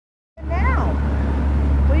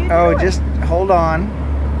Oh, just hold on.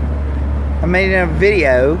 I made a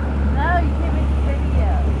video. No, you can't make a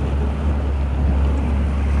video.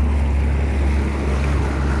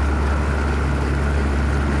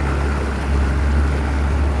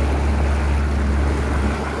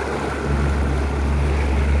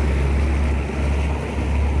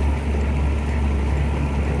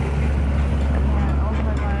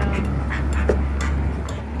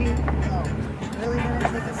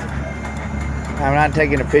 I'm not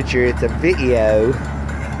taking a picture, it's a video.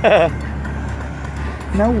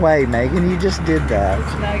 No way, Megan, you just did that.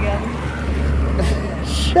 It's Megan.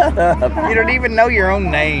 Shut up. You don't even know your own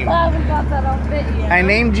name. I haven't got that on video. I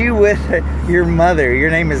named you with your mother. Your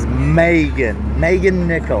name is Maygun. Maygun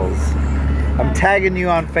Nichols. I'm tagging you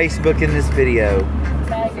on Facebook in this video.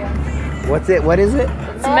 Megan. What's it? What is it?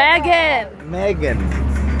 It's Megan.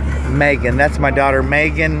 Megan. Megan. That's my daughter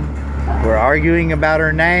Megan. We're arguing about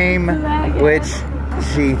her name, Megan. which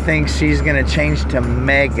she thinks she's going to change to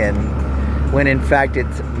Megan, when in fact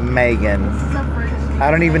it's Megan. I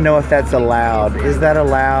don't even know if that's allowed. Is that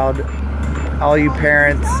allowed? All you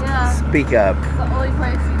parents, Yeah. speak up. It's the only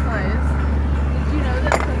place he plays.